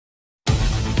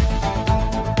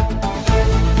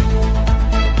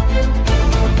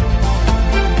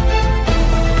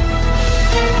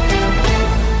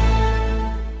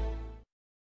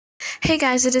Hey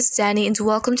guys, it is Dani and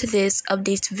welcome to this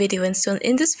update video. And so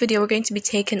in this video we're going to be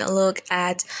taking a look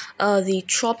at the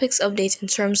tropics update in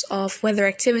terms of weather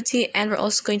activity, and we're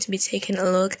also going to be taking a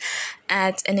look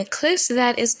at an eclipse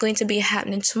that is going to be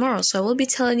happening tomorrow. So I will be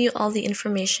telling you all the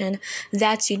information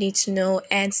that you need to know,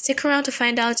 and stick around to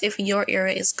find out if your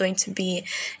area is going to be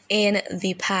in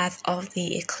the path of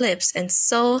the eclipse. And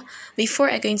so before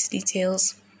I go into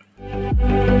details,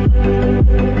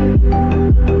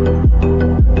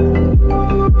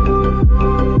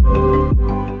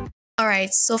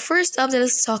 Alright, so first up,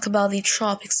 let's talk about the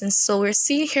tropics. And so we're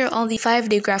seeing here on the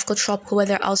 5-day graphical tropical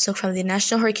weather outlook from the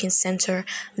National Hurricane Center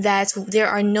that there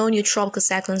are no new tropical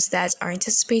cyclones that are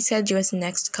anticipated during the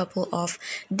next couple of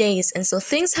days. And so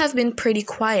things have been pretty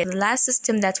quiet. The last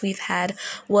system that we've had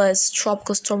was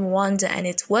Tropical Storm Wanda, and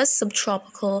it was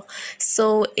subtropical,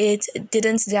 so it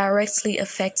didn't directly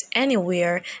affect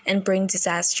anywhere and bring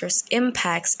disastrous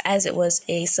impacts as it was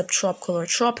a subtropical or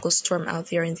tropical storm out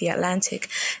there in the Atlantic.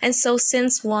 And so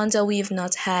since Wanda, we've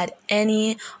not had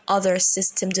any other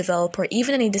system develop or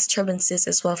even any disturbances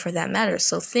as well for that matter.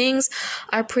 So things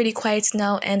are pretty quiet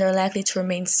now and are likely to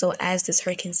remain so as this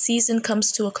hurricane season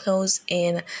comes to a close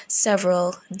in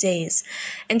several days.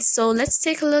 And so let's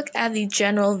take a look at the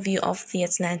general view of the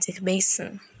Atlantic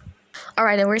Basin.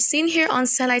 Alright, and we're seeing here on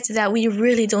satellite that we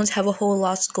really don't have a whole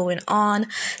lot going on.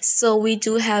 So we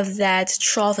do have that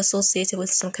trough associated with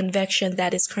some convection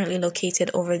that is currently located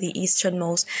over the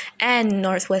easternmost and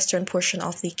northwestern portion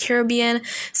of the Caribbean.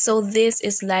 So this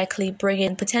is likely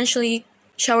bringing potentially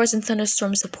showers and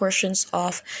thunderstorms to portions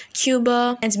of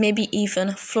Cuba and maybe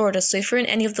even Florida. So if you're in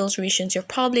any of those regions, you're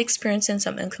probably experiencing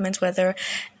some inclement weather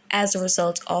as a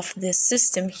result of this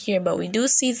system here. But we do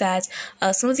see that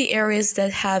some of the areas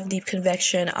that have deep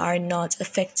convection are not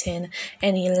affecting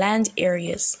any land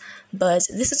areas, but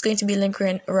this is going to be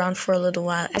lingering around for a little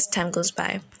while as time goes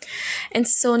by. And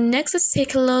so next, let's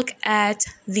take a look at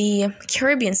the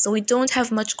Caribbean. So we don't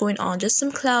have much going on, just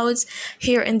some clouds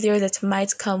here and there that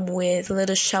might come with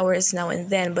little showers now and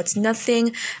then, but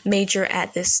nothing major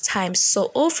at this time.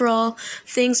 So overall,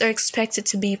 things are expected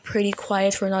to be pretty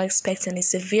quiet. We're not expecting any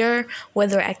severe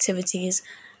weather activities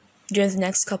during the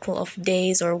next couple of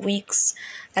days or weeks,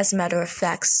 as a matter of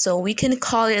fact. So we can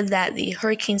call it that the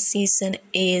hurricane season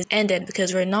is ended,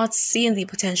 because we're not seeing the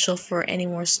potential for any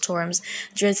more storms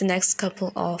during the next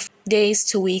couple of days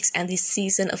to weeks, and the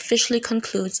season officially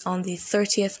concludes on the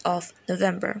 30th of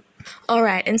November.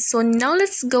 Alright, and so now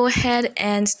let's go ahead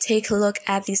and take a look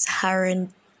at the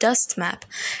Saharan dust map.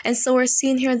 And so we're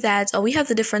seeing here that we have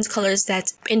the different colors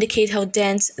that indicate how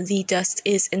dense the dust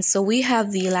is. And so we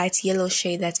have the light yellow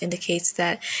shade that indicates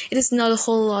that it is not a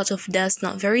whole lot of dust,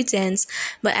 not very dense.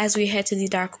 But as we head to the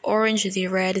dark orange, the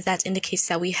red, that indicates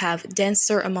that we have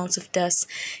denser amounts of dust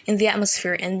in the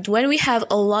atmosphere. And when we have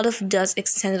a lot of dust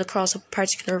extended across a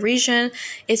particular region,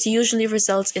 it usually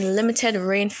results in limited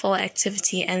rainfall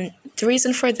activity. And the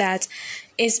reason for that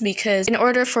is because in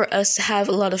order for us to have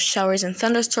a lot of showers and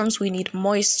thunderstorms, we need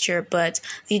moisture, but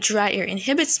the dry air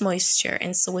inhibits moisture,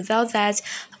 and so without that,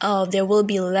 there will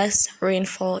be less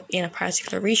rainfall in a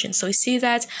particular region. So we see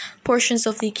that portions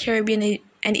of the Caribbean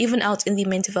and even out in the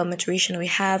main development region, we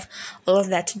have all of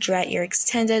that dry air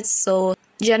extended. So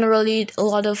generally, a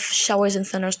lot of showers and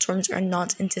thunderstorms are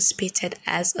not anticipated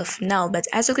as of now. But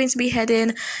as we're going to be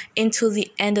heading into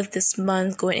the end of this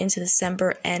month, going into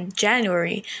December and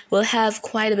January, we'll have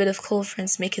quite a bit of cold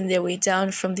fronts making their way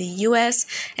down from the US,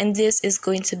 and this is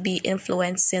going to be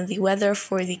influencing the weather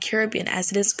for the Caribbean,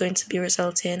 as it is going to be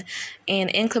resulting in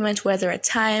inclement weather at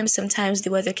times. Sometimes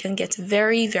the weather can get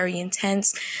very, very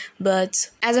intense, but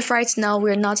as of right now,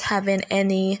 we're not having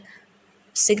any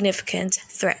significant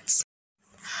threats.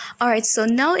 Alright, so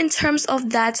now in terms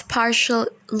of that partial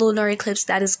lunar eclipse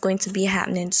that is going to be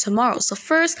happening tomorrow. So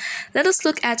first, let us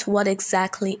look at what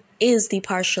exactly is the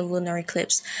partial lunar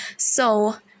eclipse.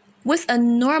 So with a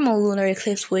normal lunar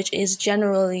eclipse, which is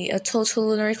generally a total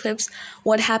lunar eclipse,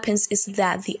 what happens is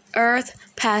that the Earth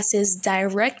passes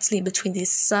directly between the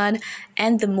sun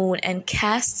and the moon and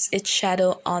casts its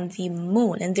shadow on the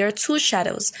moon. And there are two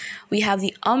shadows. We have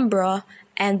the umbra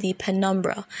and the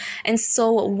penumbra. And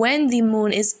so when the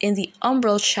moon is in the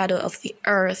umbral shadow of the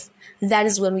Earth, that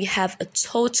is when we have a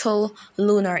total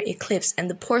lunar eclipse, and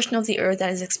the portion of the Earth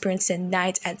that is experiencing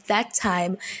night at that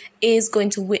time is going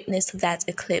to witness that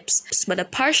eclipse. But a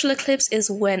partial eclipse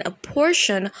is when a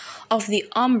portion of the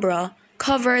umbra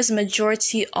covers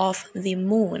majority of the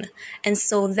moon, and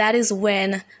so that is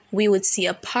when we would see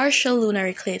a partial lunar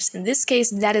eclipse. In this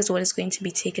case, that is what is going to be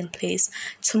taking place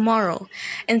tomorrow,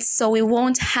 and so we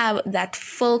won't have that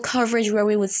full coverage where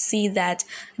we would see that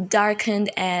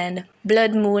darkened and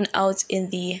blood moon out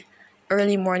in the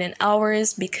early morning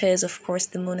hours because, of course,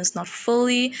 the moon is not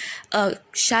fully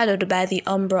shadowed by the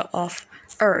umbra of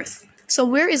Earth. So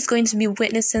where is going to be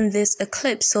witnessing this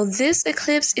eclipse? So this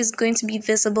eclipse is going to be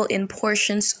visible in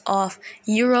portions of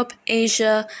Europe,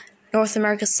 Asia, North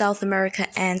America, South America,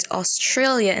 and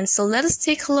Australia. And so let us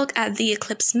take a look at the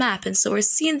eclipse map. And so we're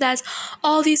seeing that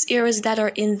all these areas that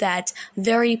are in that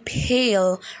very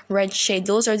pale red shade,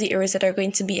 those are the areas that are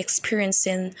going to be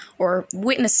experiencing or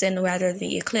witnessing rather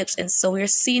the eclipse. And so we're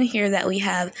seeing here that we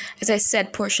have, as I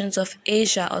said, portions of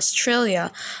Asia,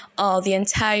 Australia, the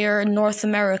entire North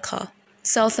America,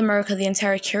 South America, the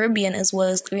entire Caribbean, as well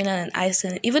as Greenland and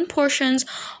Iceland. Even portions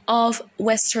of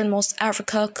westernmost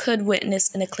Africa could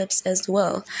witness an eclipse as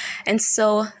well. And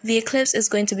so the eclipse is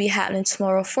going to be happening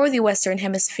tomorrow for the Western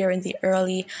Hemisphere in the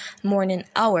early morning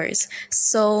hours.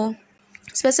 So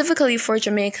specifically for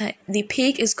Jamaica, the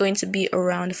peak is going to be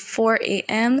around 4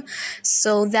 a.m.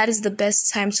 So that is the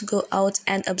best time to go out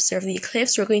and observe the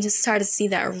eclipse. We're going to start to see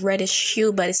that reddish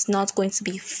hue, but it's not going to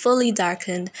be fully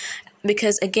darkened,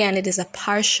 because again, it is a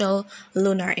partial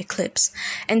lunar eclipse.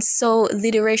 And so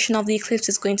the duration of the eclipse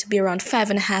is going to be around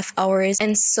 5.5 hours.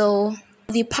 And so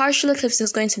the partial eclipse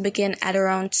is going to begin at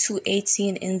around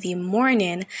 2:18 in the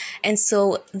morning. And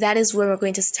so that is where we're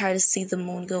going to start to see the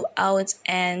moon go out.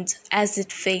 And as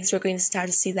it fades, we're going to start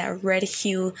to see that red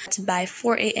hue. By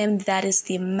 4 a.m., that is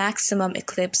the maximum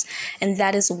eclipse. And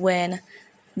that is when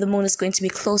the moon is going to be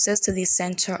closest to the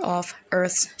center of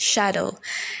Earth's shadow.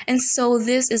 And so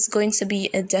this is going to be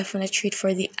a definite treat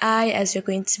for the eye as you're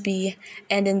going to be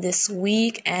ending this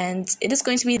week, and it is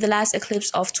going to be the last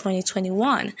eclipse of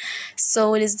 2021.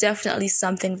 So it is definitely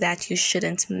something that you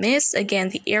shouldn't miss. Again,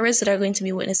 the areas that are going to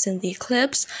be witnessing the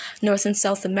eclipse: North and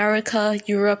South America,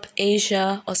 Europe,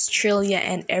 Asia, Australia,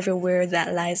 and everywhere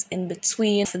that lies in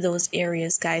between for those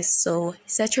areas, guys. So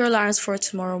set your alarms for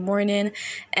tomorrow morning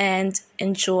and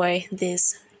enjoy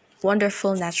this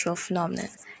wonderful natural phenomenon.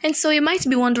 And so you might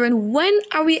be wondering, when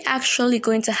are we actually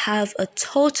going to have a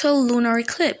total lunar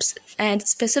eclipse, and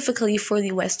specifically for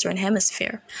the Western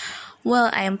Hemisphere? Well,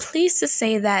 I am pleased to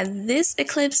say that this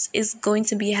eclipse is going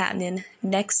to be happening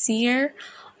next year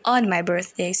on my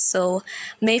birthday. So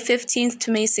May 15th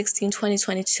to May 16th,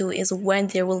 2022 is when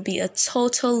there will be a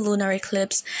total lunar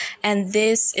eclipse, and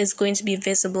this is going to be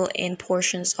visible in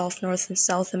portions of North and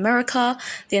South America,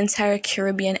 the entire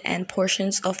Caribbean, and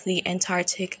portions of the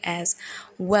Antarctic as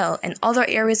well. And other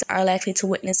areas are likely to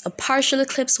witness a partial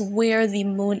eclipse where the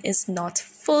moon is not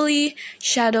fully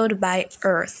shadowed by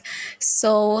Earth.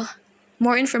 So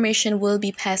more information will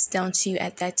be passed down to you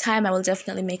at that time. I will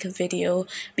definitely make a video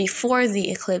before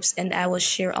the eclipse, and I will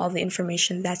share all the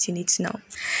information that you need to know.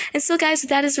 And so guys,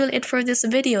 that is really it for this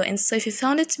video. And so if you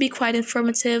found it to be quite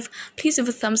informative, please give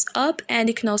a thumbs up, and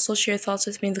you can also share your thoughts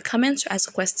with me in the comments or ask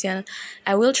a question.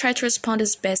 I will try to respond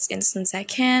as best instant as I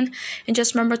can. And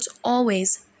just remember to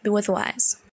always be weather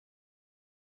wise.